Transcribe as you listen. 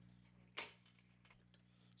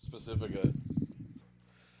Pacifica.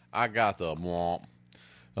 I got the womp.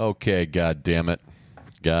 Okay, god damn it.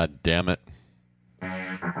 God damn it.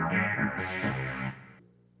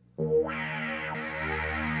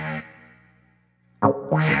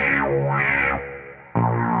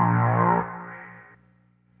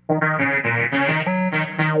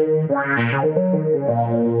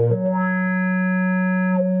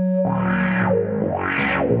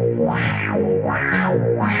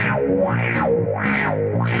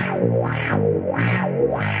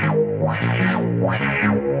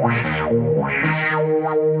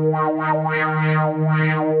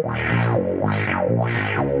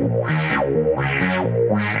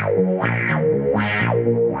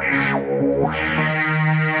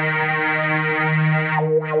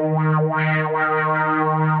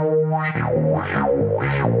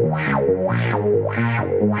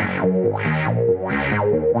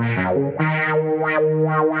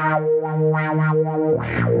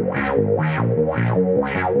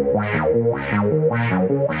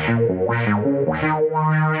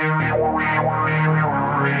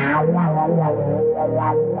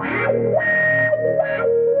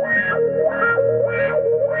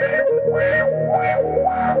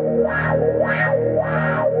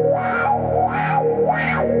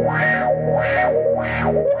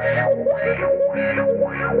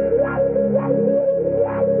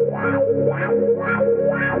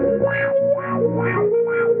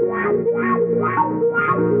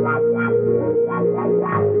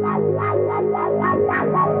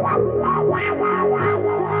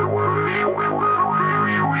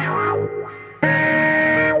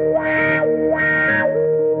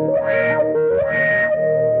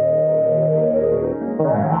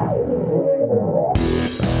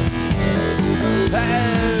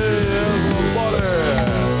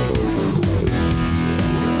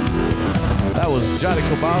 Johnny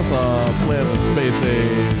Kielbasa playing the Space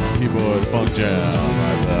Age keyboard funk jam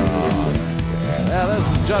right there. Yeah, this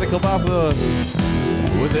is Johnny Kielbasa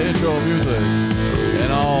with the intro music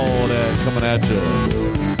and all that coming at you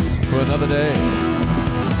for another day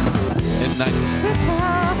in Night City.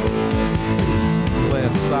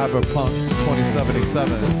 Playing Cyberpunk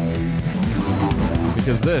 2077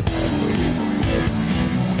 because this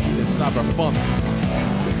is Cyberpunk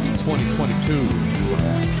 2022.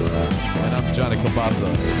 And I'm Johnny Kielbasa,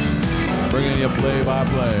 bringing you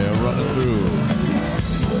play-by-play, running through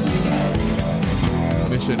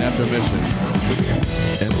mission after mission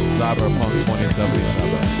in Cyberpunk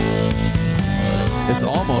 2077. It's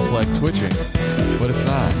almost like twitching, but it's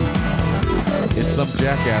not. It's some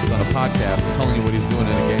jackass on a podcast telling you what he's doing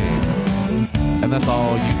in a game. And that's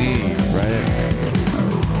all you need, right?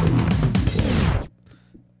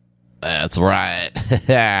 That's right.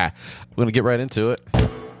 We're going to get right into it.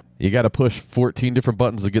 You got to push 14 different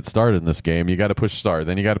buttons to get started in this game. You got to push start,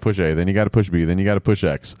 then you got to push A, then you got to push B, then you got to push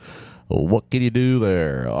X. What can you do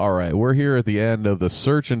there? All right, we're here at the end of the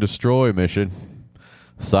Search and Destroy mission,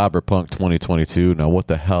 Cyberpunk 2022. Now, what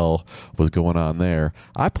the hell was going on there?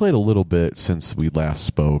 I played a little bit since we last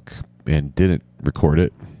spoke and didn't record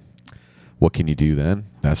it. What can you do then?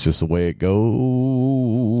 That's just the way it goes.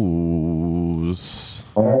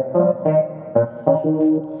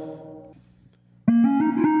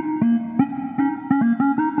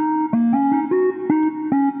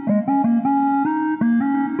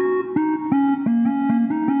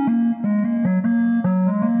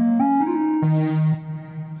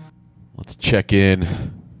 Let's check in,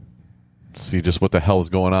 see just what the hell is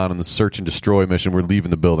going on in the Search and Destroy mission. We're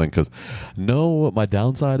leaving the building because know what my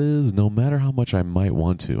downside is? No matter how much I might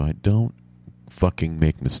want to, I don't fucking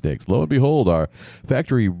make mistakes. Lo and behold, our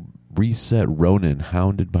factory reset Ronin,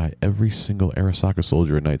 hounded by every single Arasaka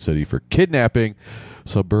soldier in Night City for kidnapping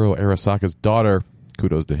Saburo Arasaka's daughter.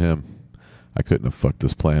 Kudos to him. I couldn't have fucked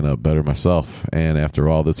this plan up better myself. And after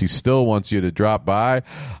all this, he still wants you to drop by.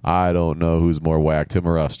 I don't know who's more whacked, him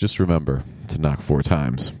or us. Just remember to knock 4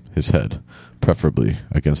 times his head, preferably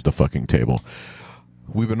against the fucking table.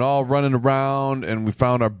 We've been all running around, and we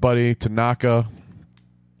found our buddy Tanaka,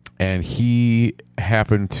 and he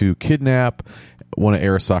happened to kidnap one of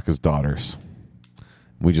Arasaka's daughters.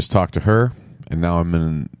 We just talked to her, and now I'm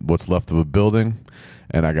in what's left of a building,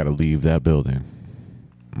 and I got to leave that building.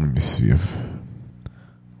 Let me see if...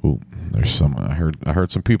 Ooh, there's some... I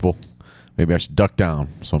heard some people. Maybe I should duck down,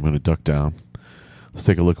 so I'm going to duck down. Let's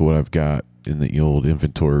take a look at what I've got in the old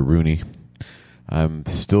inventory, Rooney. I'm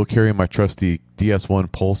still carrying my trusty DS1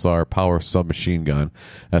 Pulsar power submachine gun.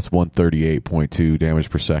 That's 138.2 damage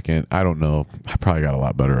per second. I don't know. I probably got a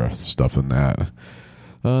lot better stuff than that. And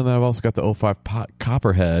then I've also got the 05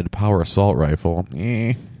 Copperhead power assault rifle.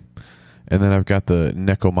 And then I've got the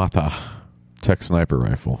Nekomata Tech sniper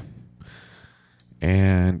rifle.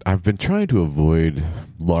 And I've been trying to avoid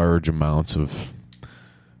large amounts of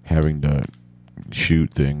having to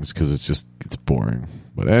shoot things because it's boring.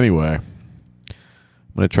 But anyway,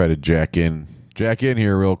 I'm going to try to jack in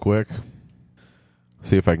here real quick.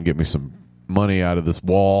 See if I can get me some money out of this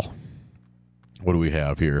wall. What do we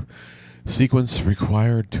have here? Sequence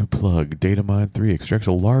required to plug. Datamine 3 extracts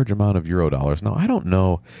a large amount of Eurodollars. Now, I don't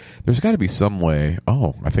know. There's got to be some way.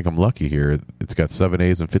 Oh, I think I'm lucky here. It's got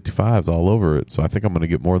 7As and 55s all over it, so I think I'm going to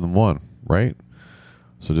get more than one, right?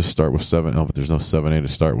 So just start with 7. Oh, but there's no 7A to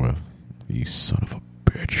start with. You son of a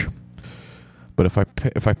bitch. But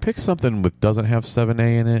if I pick something with doesn't have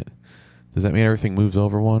 7A in it, does that mean everything moves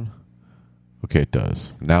over one? Okay, it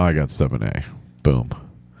does. Now I got 7A. Boom.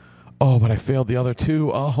 Oh, but I failed the other two.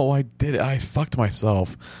 Oh, I did it. I fucked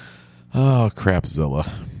myself. Oh,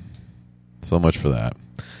 crapzilla. So much for that.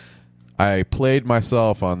 I played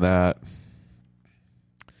myself on that.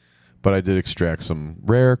 But I did extract some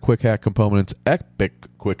rare quick hack components, epic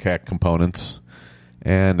quick hack components,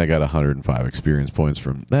 and I got 105 experience points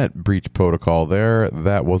from that breach protocol there.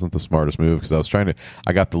 That wasn't the smartest move because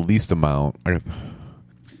I got the least amount.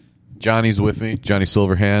 Johnny's with me, Johnny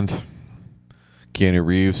Silverhand. Keanu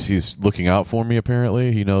Reeves, he's looking out for me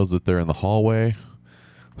apparently. He knows that they're in the hallway.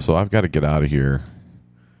 So I've got to get out of here.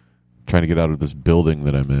 Trying to get out of this building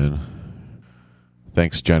that I'm in.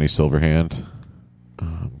 Thanks, Johnny Silverhand.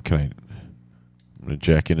 I'm going to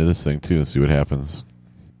jack into this thing too and see what happens.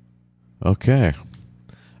 Okay.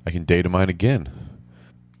 I can data mine again.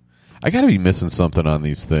 I got to be missing something on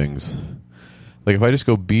these things. Like if I just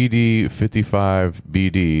go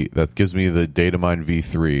BD55BD, that gives me the Datamine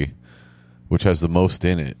V3, which has the most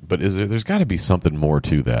in it. But there's got to be something more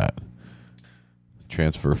to that.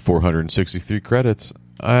 Transfer 463 credits,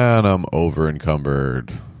 and I'm over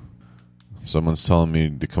encumbered. Someone's telling me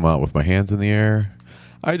to come out with my hands in the air.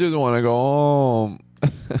 I just want to go home.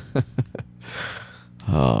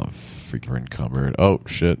 Oh, freaking encumbered. Oh,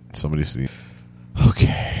 shit. Somebody see.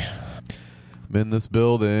 Okay. I'm in this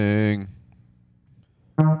building.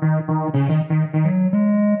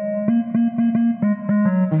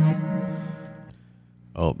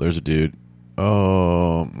 Oh, there's a dude.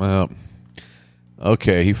 Oh, well.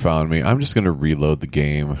 Okay, he found me. I'm just going to reload the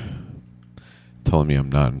game. Telling me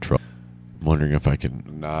I'm not in trouble. I'm wondering if I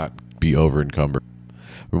can not be over encumbered.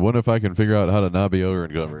 I wonder if I can figure out how to not be over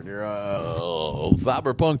encumbered. You're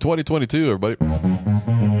Cyberpunk 2022, everybody.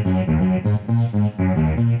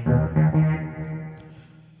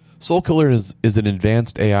 Soulkiller is an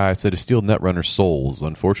advanced AI said to steal Netrunner souls.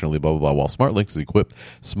 Unfortunately, blah, blah, blah. While SmartLink is equipped,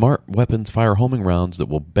 smart weapons fire homing rounds that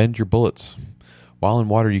will bend your bullets. While in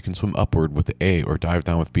water, you can swim upward with the A or dive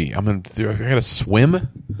down with B. I gotta swim?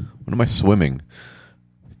 What am I swimming?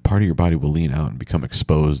 Part of your body will lean out and become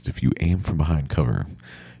exposed if you aim from behind cover.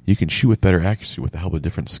 You can shoot with better accuracy with the help of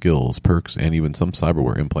different skills, perks, and even some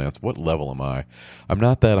cyberware implants. What level am I? I'm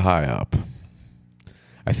not that high up.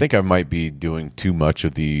 I think I might be doing too much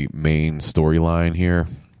of the main storyline here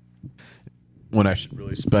when I should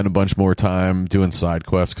really spend a bunch more time doing side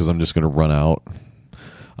quests because I'm just going to run out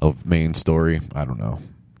of main story. I don't know.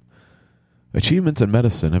 Achievements in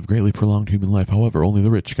medicine have greatly prolonged human life. However, only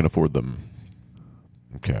the rich can afford them.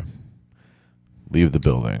 Okay. Leave the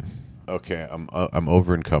building. Okay, I'm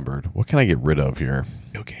over encumbered. What can I get rid of here?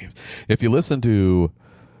 Okay. If you listen to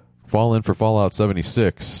Fall In for Fallout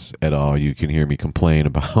 76 at all, you can hear me complain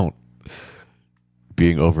about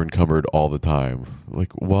being over encumbered all the time.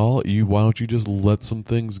 Like, well, why don't you just let some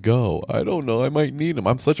things go? I don't know. I might need them.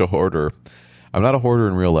 I'm such a hoarder. I'm not a hoarder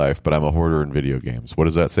in real life, but I'm a hoarder in video games. What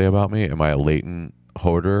does that say about me? Am I a latent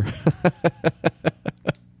hoarder?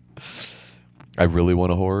 I really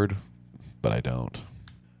want to hoard, but I don't.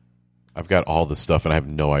 I've got all this stuff, and I have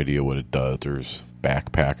no idea what it does. There's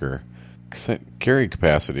backpacker. Carry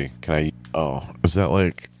capacity. Can I... Oh, is that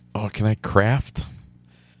like... Oh, can I craft?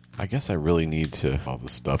 I guess I really need to... All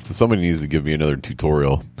this stuff. Somebody needs to give me another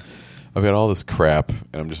tutorial. I've got all this crap,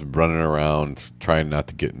 and I'm just running around trying not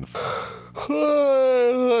to get in...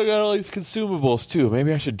 I got all these consumables, too.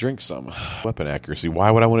 Maybe I should drink some. Weapon accuracy.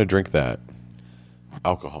 Why would I want to drink that?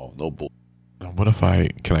 Alcohol. No bull... What if I...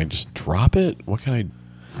 Can I just drop it? What can I...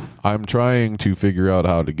 I'm trying to figure out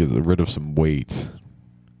how to get rid of some weight.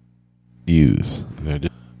 Use.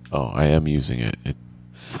 Oh, I am using it.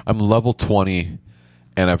 I'm level 20,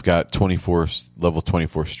 and I've got level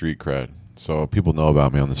 24 street cred. So people know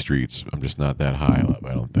about me on the streets. I'm just not that high up,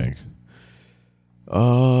 I don't think.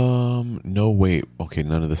 No weight. Okay,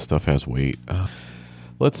 none of this stuff has weight.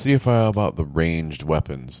 Let's see about the ranged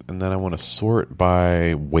weapons. And then I want to sort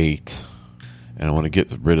by weight. And I want to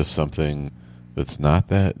get rid of something That's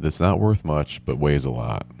not worth much, but weighs a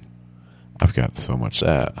lot. I've got so much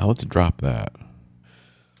that. Let's drop that.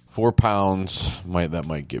 4 pounds. That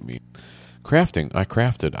might get me. Crafting. I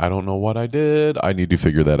crafted. I don't know what I did. I need to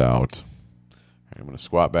figure that out. I'm going to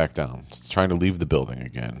squat back down. It's trying to leave the building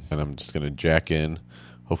again. And I'm just going to jack in.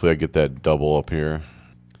 Hopefully I get that double up here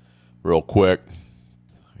real quick.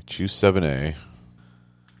 I choose 7A.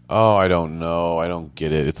 Oh, I don't know. I don't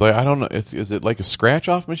get it. It's like, I don't know. Is it like a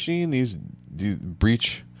scratch-off machine? These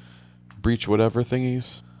breach whatever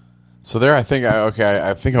thingies? So there, I think I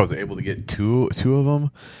was able to get two of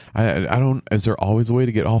them. I don't. Is there always a way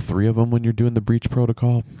to get all 3 of them when you're doing the breach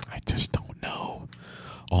protocol? I just don't know.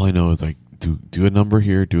 All I know is like do a number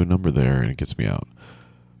here, do a number there, and it gets me out.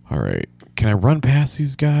 All right, can I run past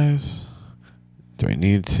these guys? Do I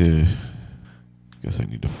need to? I guess I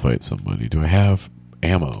need to fight somebody. Do I have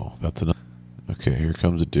ammo? That's enough. Okay, here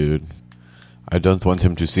comes a dude. I don't want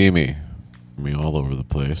him to see me. All over the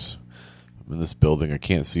place. I'm in this building. I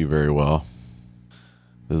can't see very well.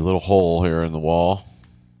 There's a little hole here in the wall.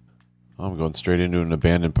 I'm going straight into an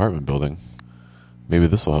abandoned apartment building. Maybe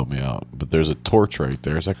this will help me out. But there's a torch right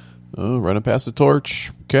there. It's like, oh, running past the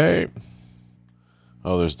torch. Okay.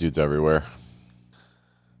 Oh, there's dudes everywhere.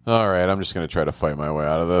 All right, I'm just going to try to fight my way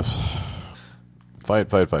out of this.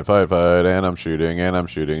 Fight. And I'm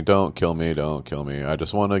shooting. Don't kill me. I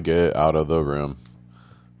just want to get out of the room.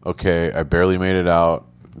 Okay, I barely made it out.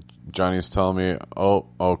 Johnny's telling me,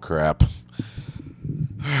 oh crap. All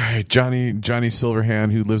right, Johnny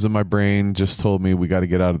Silverhand, who lives in my brain, just told me we got to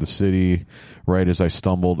get out of the city right as I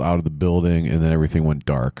stumbled out of the building, and then everything went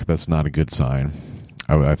dark. That's not a good sign.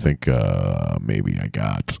 I think maybe I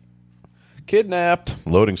got kidnapped.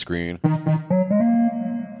 Loading screen.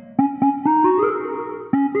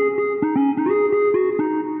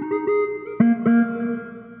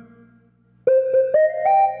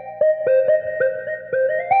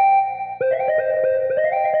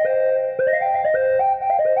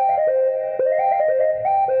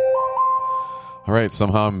 All right,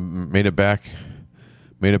 somehow I made it back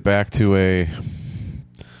to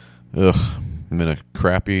I'm in a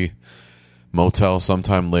crappy motel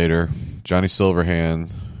sometime later. Johnny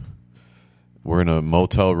Silverhand. We're in a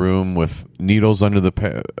motel room with needles under the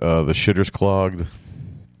shitters clogged.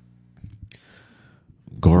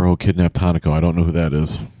 Goro kidnapped Hanako. I don't know who that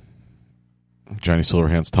is. Johnny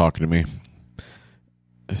Silverhand's talking to me.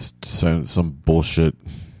 It's some bullshit.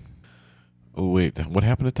 Oh, wait. What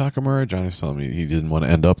happened to Takamura? Johnny's telling me he didn't want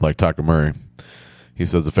to end up like Takamura. He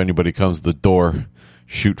says if anybody comes to the door,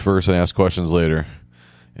 shoot first and ask questions later.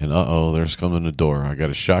 And there's coming the door. I got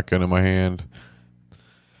a shotgun in my hand.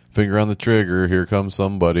 Finger on the trigger. Here comes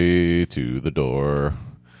somebody to the door.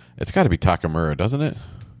 It's got to be Takamura, doesn't it?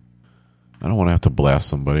 I don't want to have to blast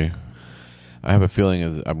somebody. I have a feeling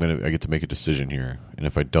I get to make a decision here. And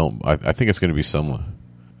if I don't, I think it's going to be someone.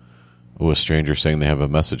 A stranger saying they have a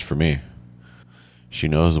message for me. She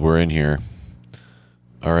knows we're in here.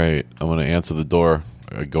 All right, I'm going to answer the door,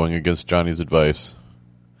 going against Johnny's advice.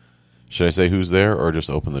 Should I say who's there or just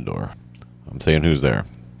open the door? I'm saying who's there.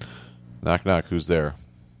 Knock, knock, who's there?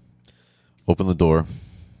 Open the door.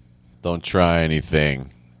 Don't try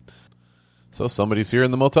anything. So somebody's here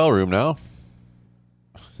in the motel room now.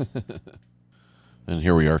 And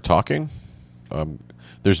here we are talking.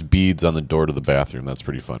 There's beads on the door to the bathroom. That's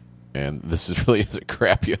pretty fun. And this is really is a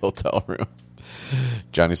crappy hotel room.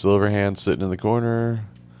 Johnny Silverhand sitting in the corner.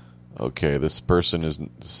 Okay, this person is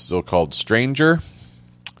still called Stranger.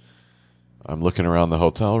 I'm looking around the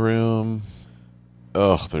hotel room.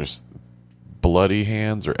 Oh, there's bloody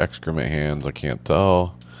hands or excrement hands. I can't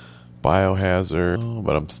tell. Biohazard.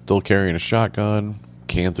 But I'm still carrying a shotgun.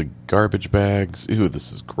 Cans of garbage bags. Ew,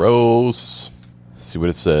 this is gross. Let's see what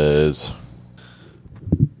it says.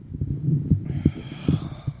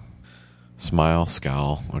 Smile,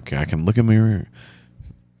 scowl. Okay, I can look in the mirror.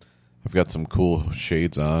 I've got some cool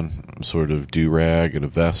shades on. Sort of do-rag and a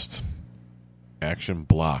vest. Action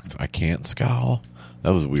blocked. I can't scowl.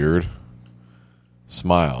 That was weird.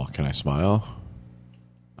 Smile. Can I smile?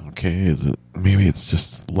 Okay, is it? Maybe it's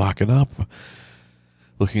just locking up.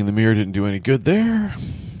 Looking in the mirror didn't do any good there.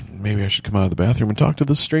 Maybe I should come out of the bathroom and talk to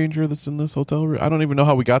this stranger that's in this hotel room. I don't even know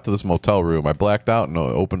how we got to this motel room. I blacked out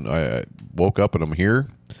and I woke up and I'm here.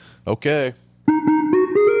 Okay.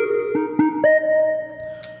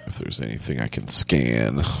 If there's anything I can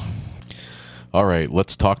scan. All right,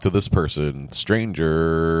 let's talk to this person.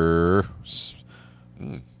 Stranger.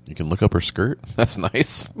 You can look up her skirt. That's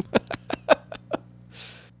nice.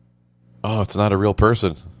 Oh, it's not a real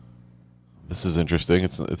person. This is interesting.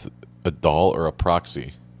 It's a doll or a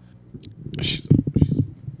proxy.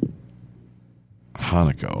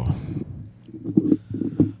 Hanako.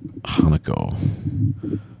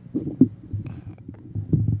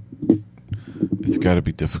 It's got to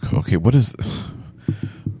be difficult. Okay, what is...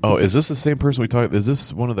 Oh, is this the same person we talked... Is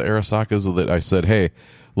this one of the Arasakas that I said, hey,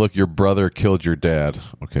 look, your brother killed your dad?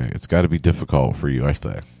 Okay, it's got to be difficult for you, I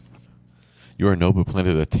say. You are Nobu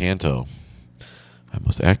planted a Tanto. I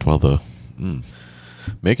must act while the...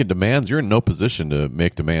 Making demands, you're in no position to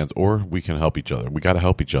make demands, or we can help each other. We got to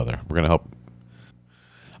help each other. We're going to help.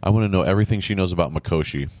 I want to know everything she knows about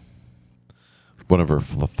Mikoshi, one of her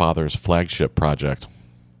father's flagship project.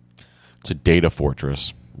 It's a data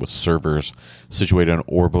fortress with servers situated on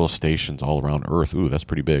orbital stations all around Earth. Ooh, that's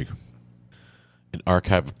pretty big. An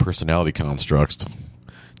archive of personality constructs,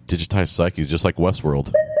 digitized psyches, just like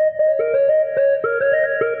Westworld.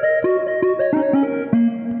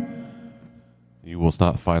 You will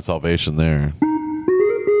not find salvation there.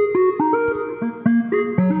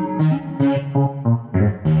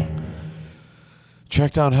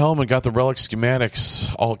 Tracked down Hellman, got the relic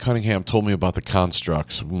schematics. Alt Cunningham told me about the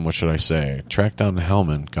constructs. What should I say? Tracked down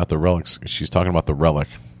Hellman, got the relics. She's talking about the relic.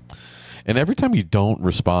 And every time you don't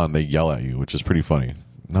respond, they yell at you, which is pretty funny.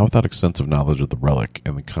 Not without extensive knowledge of the relic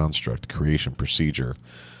and the construct creation procedure.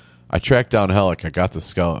 I tracked down Helic. I got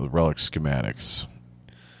the relic schematics.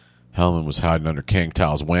 Hellman was hiding under Kang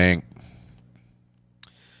Tao's wing.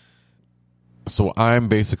 So I'm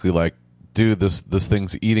basically like, dude, this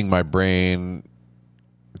thing's eating my brain.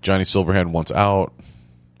 Johnny Silverhand wants out.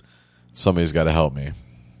 Somebody's got to help me.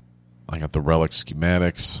 I got the relic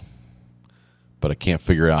schematics, but I can't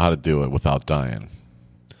figure out how to do it without dying.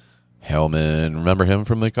 Hellman, remember him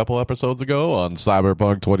from a couple episodes ago on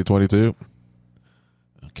Cyberpunk 2022?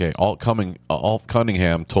 Okay, Alt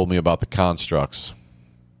Cunningham told me about the constructs.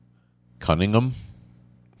 Cunningham?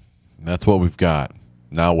 That's what we've got.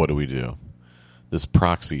 Now what do we do? This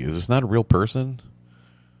proxy, is this not a real person?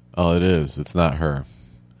 Oh, it is. It's not her.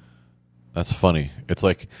 That's funny. It's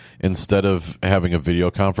like instead of having a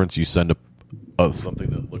video conference, you send something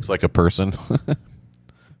that looks like a person.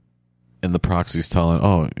 And the proxy's telling,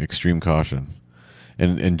 oh, extreme caution.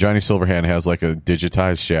 And Johnny Silverhand has like a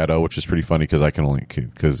digitized shadow, which is pretty funny because I can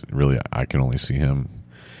only see him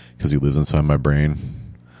because he lives inside my brain.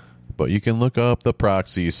 But you can look up the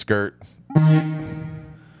proxy skirt.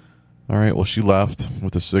 All right, well, she left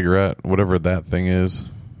with a cigarette, whatever that thing is.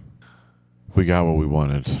 We got what we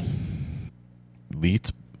wanted.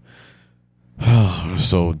 Leet.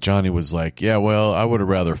 So Johnny was like, yeah, well, I would have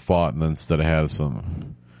rather fought instead of had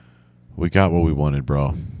some. We got what we wanted,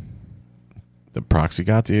 bro. The proxy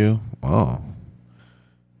got to you? Oh.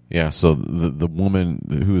 Yeah, so the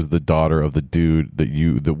woman who is the daughter of the dude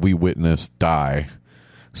that we witnessed die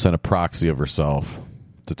sent a proxy of herself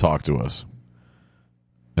to talk to us.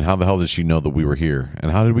 And how the hell did she know that we were here? And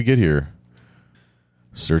how did we get here?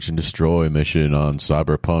 Search and destroy mission on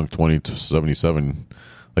Cyberpunk 2077.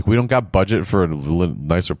 Like, we don't got budget for a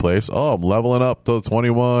nicer place. Oh, I'm leveling up to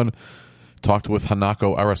 21. Talked with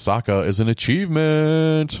Hanako Arasaka is an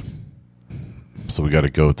achievement. So we got to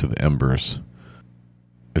go to the Embers.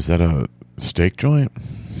 Is that a steak joint?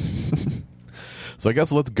 So I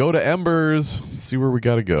guess let's go to Embers. Let's see where we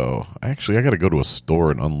got to go. Actually, I got to go to a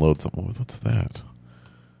store and unload something. What's that?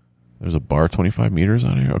 There's a bar 25 meters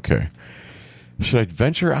on here? Okay. Should I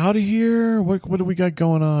venture out of here? What do we got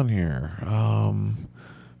going on here?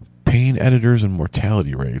 Pain editors and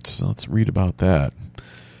mortality rates. Let's read about that.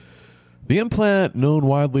 The implant, known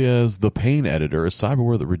widely as the pain editor, is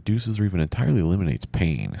cyberware that reduces or even entirely eliminates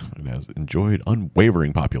pain. It has enjoyed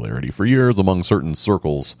unwavering popularity for years among certain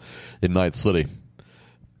circles in Night City.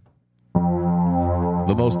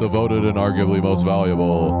 The most devoted and arguably most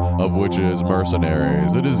valuable of which is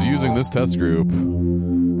mercenaries. It is using this test group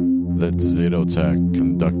that Zatotech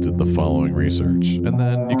conducted the following research. And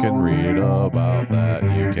then you can read about that.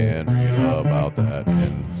 You can read about that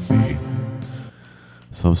and see.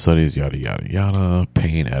 Some studies, yada, yada, yada.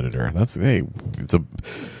 Pain editor. It's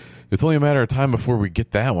only a matter of time before we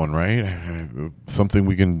get that one, right? Something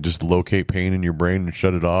we can just locate pain in your brain and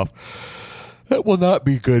shut it off. That will not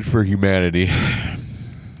be good for humanity.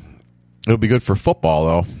 It'll be good for football,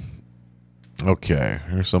 though. Okay,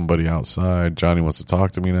 here's somebody outside. Johnny wants to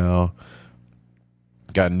talk to me now.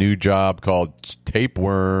 Got a new job called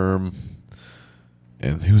Tapeworm.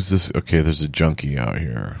 And who's this? Okay, there's a junkie out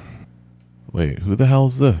here. Wait, who the hell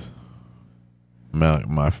is this?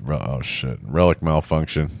 Oh, shit. Relic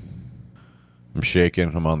malfunction. I'm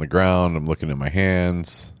shaking. I'm on the ground. I'm looking at my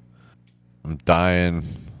hands. I'm dying.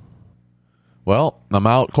 Well, I'm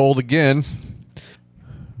out cold again.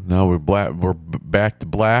 Now we're back to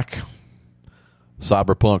black.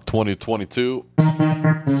 Cyberpunk 2022.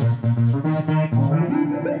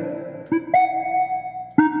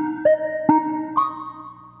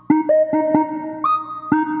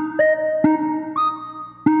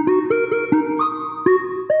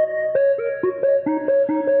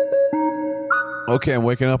 Okay, I'm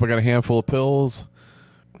waking up. I got a handful of pills.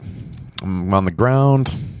 I'm on the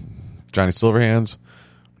ground. Johnny Silverhands.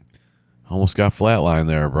 Almost got flatline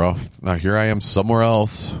there, bro. Now here I am somewhere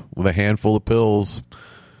else with a handful of pills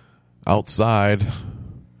outside.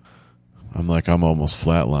 I'm almost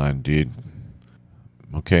flatlined, dude.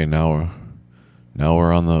 Okay, now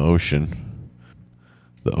we're on the ocean.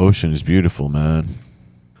 The ocean is beautiful, man.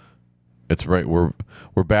 It's right. We're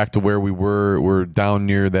back to where we were. We're down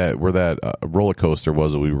near where that roller coaster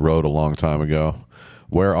was that we rode a long time ago.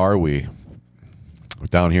 Where are we? We're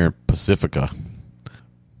down here in Pacifica.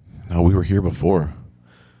 No, we were here before.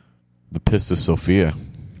 The Pistis Sophia.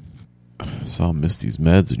 I saw Misty's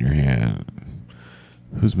meds in your hand.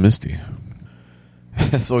 Who's Misty?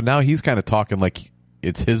 So now he's kind of talking like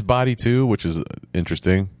it's his body too, which is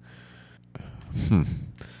interesting.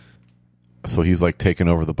 So he's like taking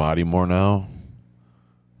over the body more now.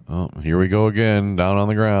 Oh, here we go again, down on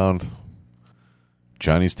the ground.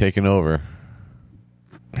 Johnny's taking over.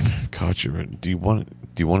 Caught you. Do you want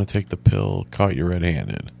to take the pill? Caught you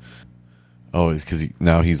red-handed. Oh, it's because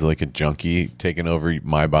now he's like a junkie taking over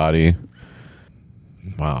my body.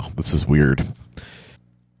 Wow, this is weird.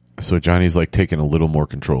 So Johnny's like taking a little more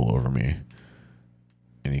control over me.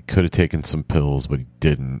 And he could have taken some pills, but he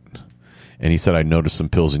didn't. And he said, I noticed some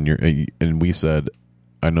pills in your... And we said,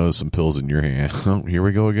 I noticed some pills in your hand. Oh, here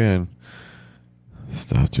we go again.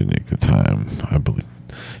 Stop to take the time. I believe...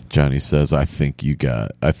 Johnny says, I think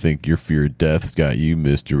your fear of death's got you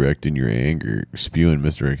misdirecting your anger. Spewing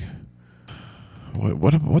misdirect.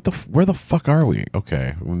 Where the fuck are we?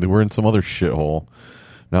 Okay, we're in some other shithole.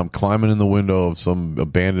 Now I'm climbing in the window of some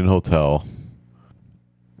abandoned hotel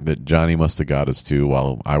that Johnny must have got us to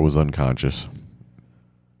while I was unconscious.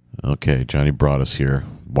 Okay, Johnny brought us here.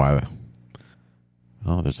 Why?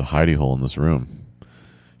 Oh, there's a hidey hole in this room.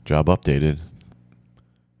 Job updated.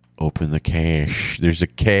 Open the cache. There's a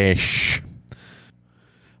cache.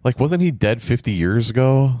 Like, wasn't he dead 50 years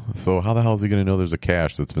ago? So how the hell is he going to know there's a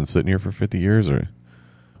cache that's been sitting here for 50 years? Or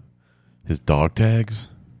his dog tags?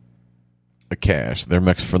 A cache. They're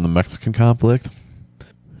from the Mexican conflict?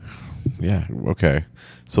 Yeah, okay.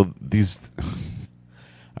 So these...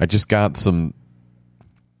 I just got some...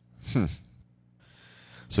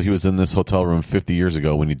 So he was in this hotel room 50 years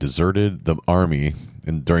ago when he deserted the army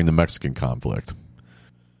during the Mexican conflict.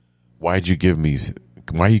 Why are you giving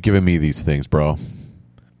me these things, bro?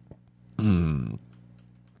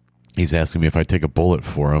 He's asking me if I take a bullet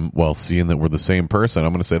for him while seeing that we're the same person.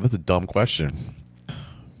 I'm going to say that's a dumb question.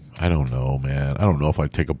 I don't know, man. I don't know if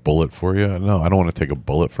I'd take a bullet for you. No, I don't want to take a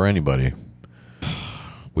bullet for anybody.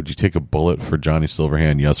 Would you take a bullet for Johnny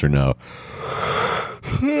Silverhand, yes or no?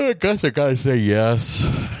 I guess I gotta say yes.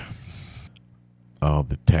 Oh,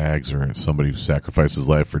 the tags are somebody who sacrificed his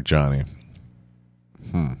life for Johnny.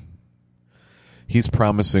 He's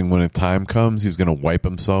promising when a time comes, he's going to wipe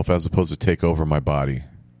himself as opposed to take over my body.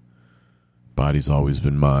 Body's always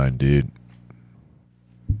been mine, dude.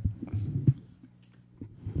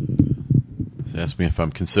 He's asked me if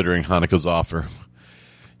I'm considering Hanukkah's offer.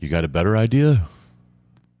 You got a better idea?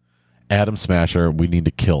 Adam Smasher, we need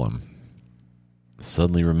to kill him.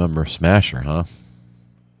 Suddenly remember Smasher, huh?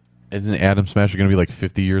 Isn't Adam Smasher going to be like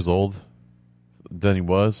 50 years old than he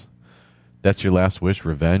was? That's your last wish,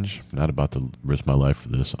 revenge? Not about to risk my life for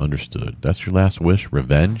this. Understood. That's your last wish,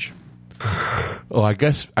 revenge? Oh, I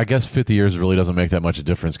guess 50 years really doesn't make that much a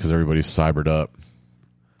difference because everybody's cybered up.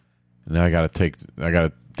 And now I gotta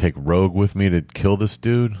take Rogue with me to kill this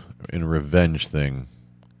dude in a revenge thing.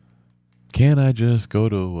 Can't I just go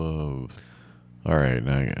to all right,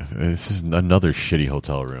 now this is another shitty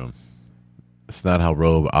hotel room. It's not how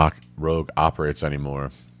Rogue operates anymore.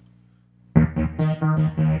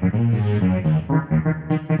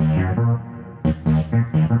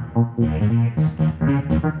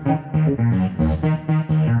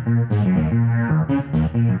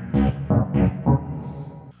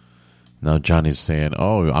 Now Johnny's saying,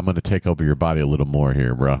 oh, I'm going to take over your body a little more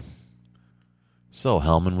here, bro. So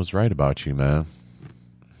Hellman was right about you, man.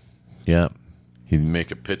 Yeah. He'd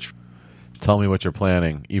make a pitch. Tell me what you're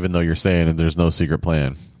planning, even though you're saying there's no secret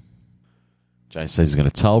plan. Johnny says he's going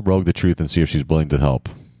to tell Rogue the truth and see if she's willing to help.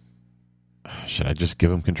 Should I just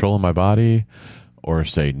give him control of my body? Or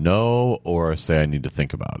say no? Or say I need to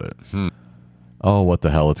think about it? Oh, what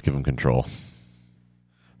the hell? Let's give him control.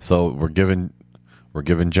 So we're giving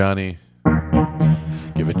Johnny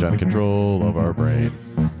control of our brain.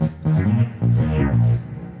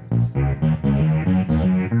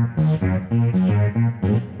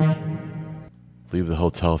 Leave the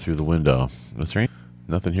hotel through the window. Is there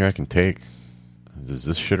nothing here I can take? Does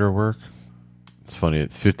this shitter work? It's funny.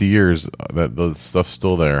 At 50 years, that stuff's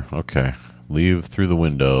still there. Okay. Leave through the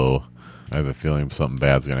window. I have a feeling something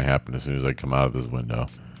bad's going to happen as soon as I come out of this window.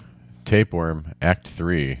 Tapeworm, Act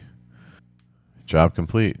 3. Job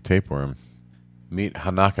complete, Tapeworm. Meet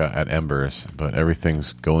Hanaka at Embers, but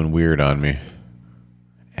everything's going weird on me.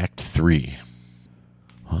 Act 3.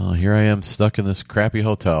 Well, here I am stuck in this crappy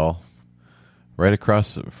hotel right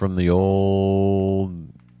across from the old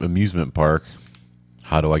amusement park.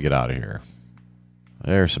 How do I get out of here?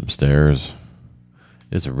 There's some stairs.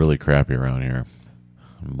 It's really crappy around here.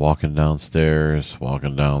 I'm walking downstairs. Oh,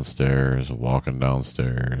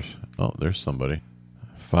 there's somebody.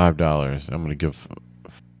 $5. I'm going to give...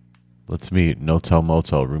 Let's meet. No-Tell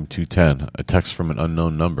Motel, room 210. A text from an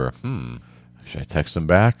unknown number. Should I text him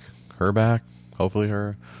back? Her back? Hopefully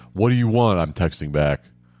her. What do you want? I'm texting back.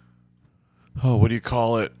 Oh, what do you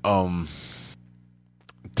call it?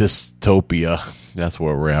 Dystopia. That's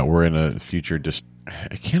where we're at. We're in a future.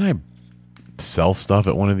 Can I sell stuff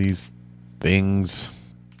at one of these things?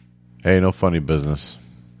 Hey, no funny business.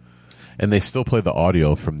 And they still play the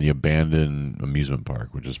audio from the abandoned amusement park,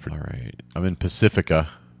 which is pretty... All right. I'm in Pacifica.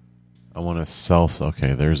 I want to sell...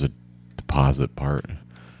 Okay, there's a deposit part.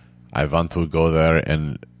 I want to go there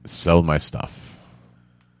and sell my stuff.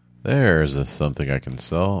 There's something I can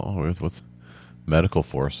sell. Oh, what's... Medical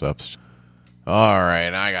forceps. All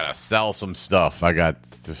right, I gotta sell some stuff. I got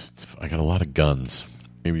a lot of guns.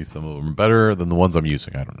 Maybe some of them are better than the ones I'm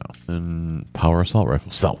using. I don't know. And power assault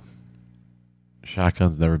rifle. Sell.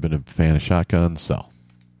 Shotguns. Never been a fan of shotguns. Sell.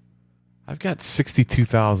 I've got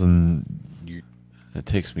 62,000. That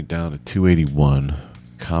takes me down to 281.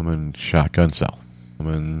 Common shotgun. Sell.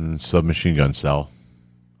 Common submachine gun. Sell.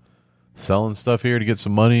 Selling stuff here to get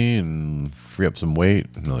some money and free up some weight.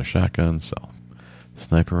 Another shotgun. Sell.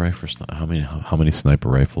 Sniper rifle. How many sniper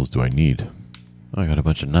rifles do I need? Oh, I got a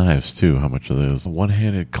bunch of knives too. How much are those?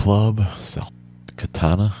 One-handed club. Sell.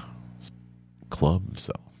 Katana. Club.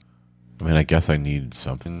 Sell. I mean, I guess I need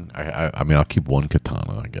something. I mean, I'll keep one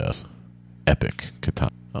katana, I guess. Epic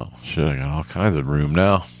katana. Oh, shit, I got all kinds of room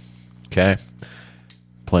now. Okay.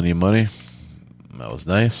 Plenty of money. That was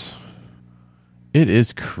nice. It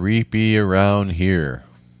is creepy around here.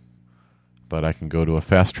 But I can go to a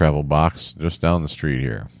fast travel box just down the street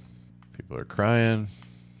here. People are crying.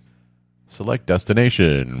 Select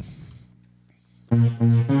destination.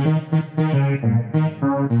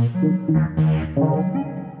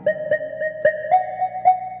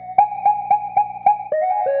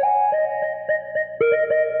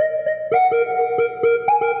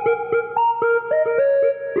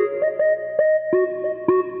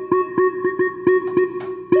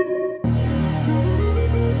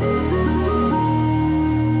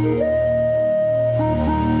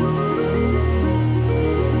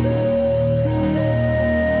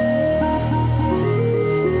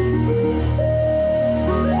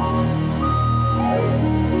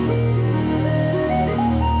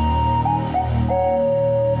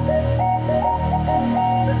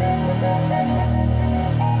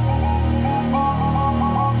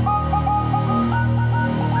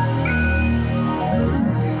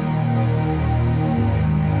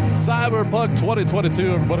 Cyberpunk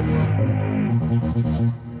 2022, everybody.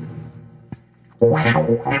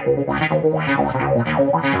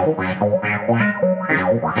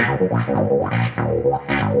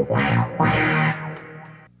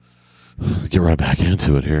 Let's get right back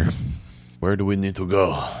into it here. Where do we need to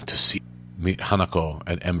go to meet Hanako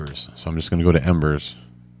at Embers? So I'm just going to go to Embers.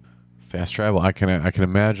 Fast travel. I can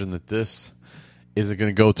imagine that this isn't going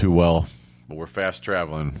to go too well, but we're fast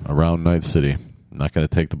traveling around Night City. I'm not going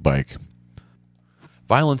to take the bike.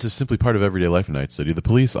 Violence is simply part of everyday life in Night City. The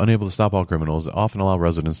police, unable to stop all criminals, often allow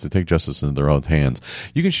residents to take justice into their own hands.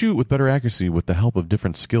 You can shoot with better accuracy with the help of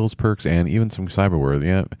different skills, perks, and even some cyberware.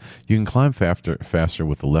 Yeah, you can climb faster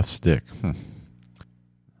with the left stick.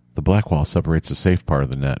 The black wall separates the safe part of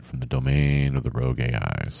the net from the domain of the rogue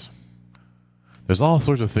AIs. There's all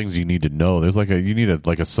sorts of things you need to know. There's you need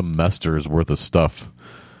a semester's worth of stuff.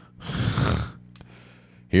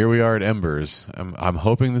 Here we are at Embers. I'm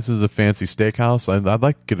hoping this is a fancy steakhouse. I'd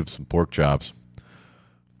like to get some pork chops.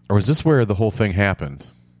 Or is this where the whole thing happened?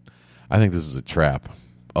 I think this is a trap.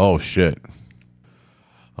 Oh, shit.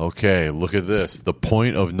 Okay, look at this. The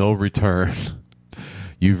point of no return.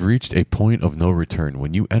 You've reached a point of no return.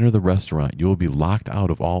 When you enter the restaurant, you will be locked out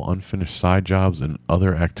of all unfinished side jobs and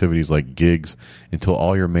other activities like gigs until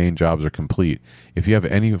all your main jobs are complete. If you have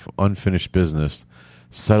any unfinished business,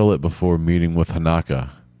 settle it before meeting with Hanaka.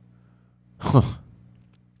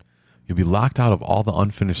 You'll be locked out of all the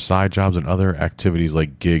unfinished side jobs and other activities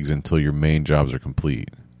like gigs until your main jobs are complete.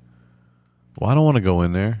 Well, I don't want to go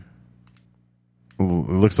in there. It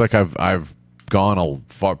looks like I've gone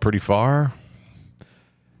pretty far.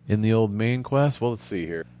 in the old main quest. Well, let's see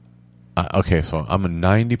here. Okay, so I'm a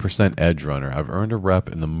 90% edge runner. I've earned a rep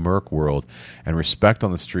in the merc world and respect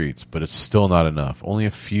on the streets, but it's still not enough. Only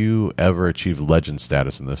a few ever achieve legend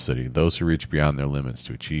status in this city, those who reach beyond their limits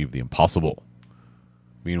to achieve the impossible.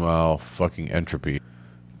 Meanwhile, fucking Entropy.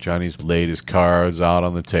 Johnny's laid his cards out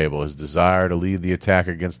on the table. His desire to lead the attack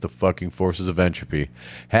against the fucking forces of Entropy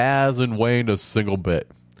hasn't waned a single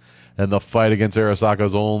bit. And the fight against Arasaka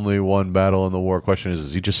is only one battle in the war. Question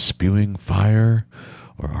is he just spewing fire?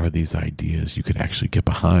 Or are these ideas you could actually get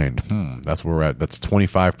behind? That's where we're at. That's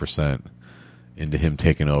 25% into him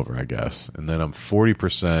taking over, I guess. And then I'm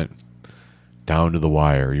 40% down to the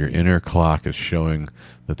wire. Your inner clock is showing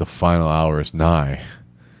that the final hour is nigh.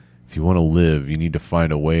 If you want to live, you need to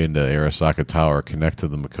find a way into Arasaka Tower, connect to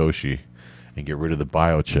the Mikoshi, and get rid of the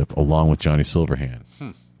biochip along with Johnny Silverhand.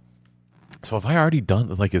 So have I already done,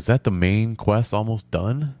 like, is that the main quest almost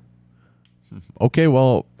done? Okay,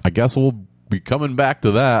 well, I guess we'll be coming back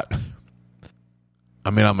to that. I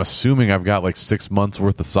mean, I'm assuming I've got like 6 months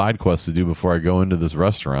worth of side quests to do before I go into this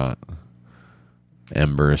restaurant.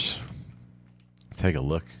 Embers. Take a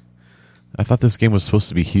look. I thought this game was supposed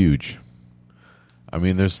to be huge. I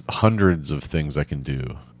mean, there's hundreds of things I can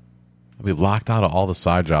do. I'll be locked out of all the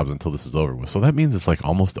side jobs until this is over with. So that means it's like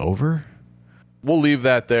almost over? We'll leave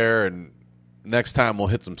that there, and next time we'll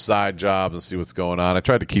hit some side jobs and see what's going on. I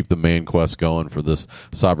tried to keep the main quest going for this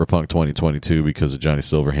Cyberpunk 2022 because of Johnny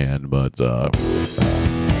Silverhand, but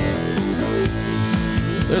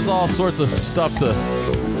there's all sorts of stuff to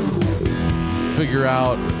figure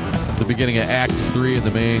out at the beginning of Act 3 in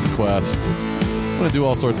the main quest. I'm going to do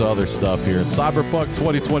all sorts of other stuff here in Cyberpunk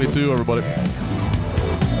 2022, everybody.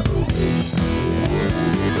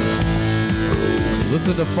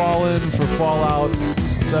 Listen to Fallen for Fallout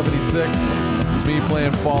 76. It's me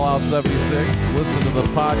playing Fallout 76. Listen to the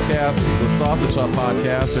podcast, the Sausage Hut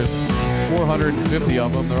podcast. There's 450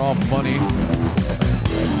 of them. They're all funny.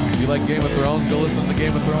 If you like Game of Thrones, go listen to the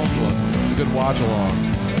Game of Thrones one. It's a good watch along.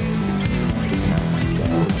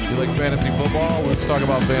 If you like fantasy football, we talk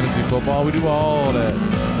about fantasy football. We do all that.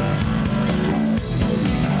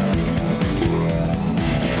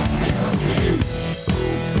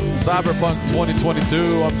 Cyberpunk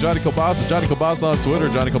 2022. I'm Johnny Kobasa. Johnny Kobasa on Twitter.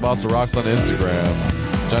 Johnny Kobasa Rocks on Instagram.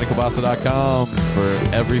 JohnnyKobasa.com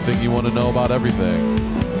for everything you want to know about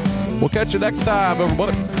everything. We'll catch you next time,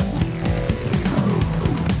 everybody.